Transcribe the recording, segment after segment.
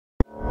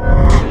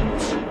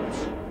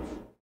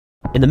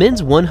In the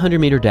men's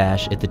 100-meter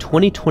dash at the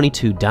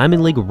 2022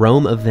 Diamond League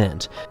Rome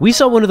event, we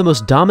saw one of the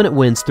most dominant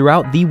wins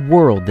throughout the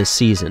world this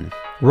season.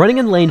 Running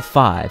in lane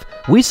 5,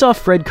 we saw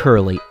Fred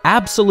Kerley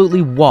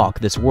absolutely walk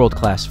this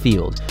world-class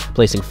field,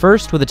 placing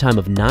first with a time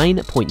of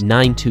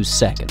 9.92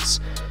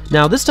 seconds.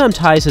 Now, this time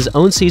ties his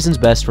own season's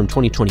best from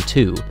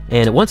 2022,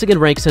 and it once again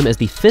ranks him as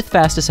the 5th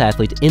fastest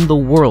athlete in the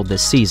world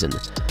this season.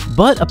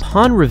 But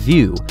upon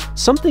review,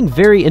 something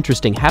very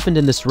interesting happened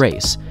in this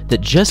race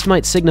that just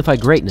might signify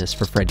greatness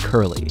for Fred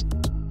Kerley.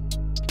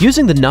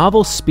 Using the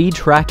novel speed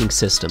tracking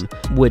system,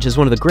 which is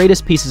one of the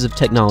greatest pieces of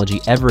technology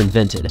ever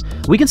invented,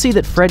 we can see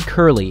that Fred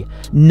Kerley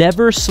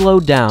never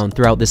slowed down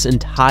throughout this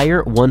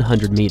entire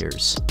 100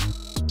 meters.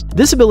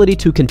 This ability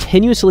to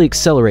continuously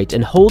accelerate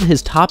and hold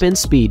his top-end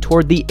speed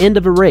toward the end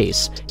of a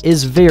race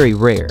is very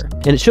rare,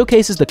 and it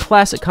showcases the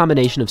classic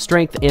combination of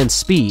strength and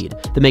speed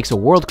that makes a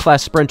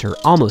world-class sprinter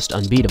almost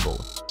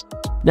unbeatable.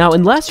 Now,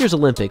 in last year's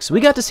Olympics, we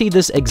got to see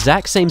this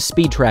exact same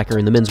speed tracker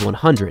in the men's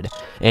 100,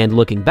 and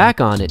looking back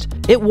on it,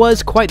 it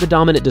was quite the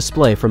dominant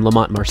display from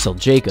Lamont Marcel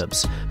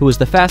Jacobs, who was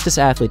the fastest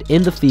athlete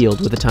in the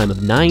field with a time of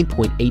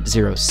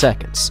 9.80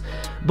 seconds.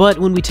 But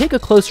when we take a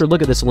closer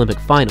look at this Olympic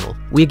final,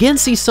 we again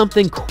see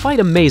something quite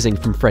amazing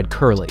from Fred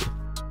Kerley.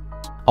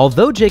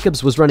 Although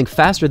Jacobs was running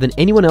faster than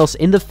anyone else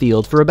in the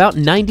field for about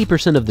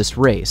 90% of this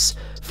race,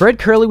 Fred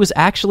Kerley was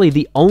actually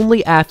the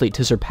only athlete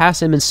to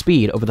surpass him in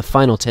speed over the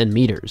final 10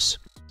 meters.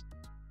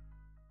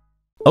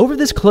 Over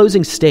this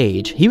closing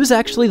stage, he was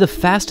actually the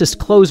fastest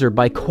closer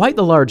by quite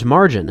the large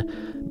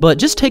margin, but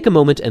just take a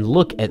moment and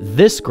look at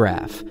this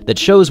graph that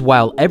shows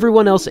while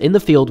everyone else in the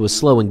field was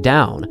slowing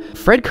down,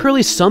 Fred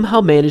Kerley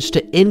somehow managed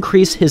to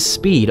increase his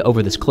speed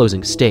over this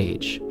closing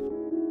stage.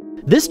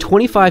 This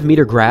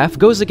 25-meter graph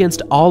goes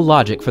against all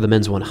logic for the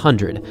men's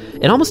 100.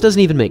 It almost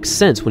doesn't even make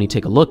sense when you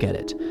take a look at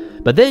it.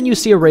 But then you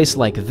see a race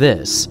like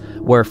this,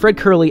 where Fred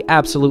Kerley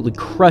absolutely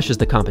crushes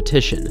the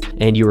competition,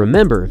 and you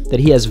remember that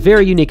he has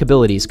very unique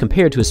abilities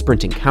compared to his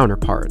sprinting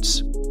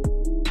counterparts.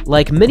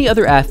 Like many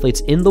other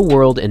athletes in the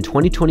world in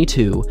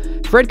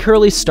 2022, Fred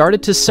Kerley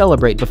started to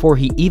celebrate before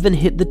he even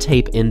hit the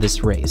tape in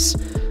this race.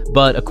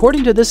 But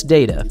according to this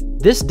data,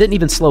 this didn't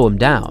even slow him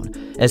down,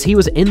 as he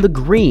was in the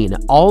green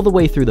all the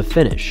way through the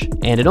finish,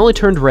 and it only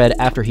turned red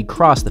after he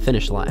crossed the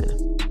finish line.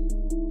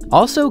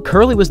 Also,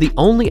 Kerley was the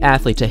only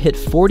athlete to hit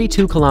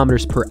 42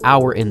 kilometers per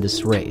hour in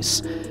this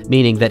race,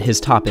 meaning that his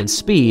top-end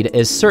speed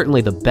is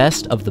certainly the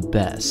best of the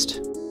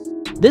best.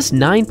 This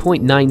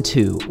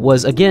 9.92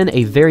 was again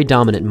a very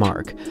dominant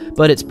mark,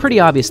 but it's pretty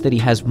obvious that he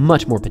has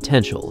much more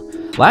potential.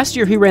 Last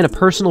year he ran a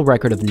personal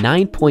record of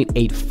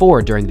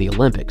 9.84 during the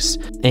Olympics,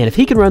 and if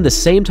he can run the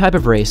same type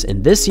of race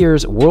in this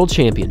year's World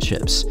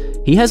Championships,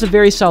 he has a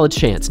very solid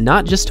chance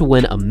not just to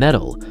win a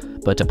medal,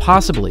 but to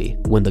possibly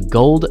win the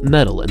gold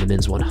medal in the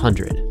men's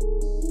 100.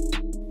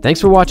 Thanks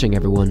for watching,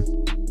 everyone,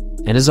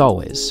 and as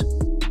always,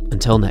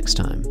 until next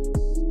time.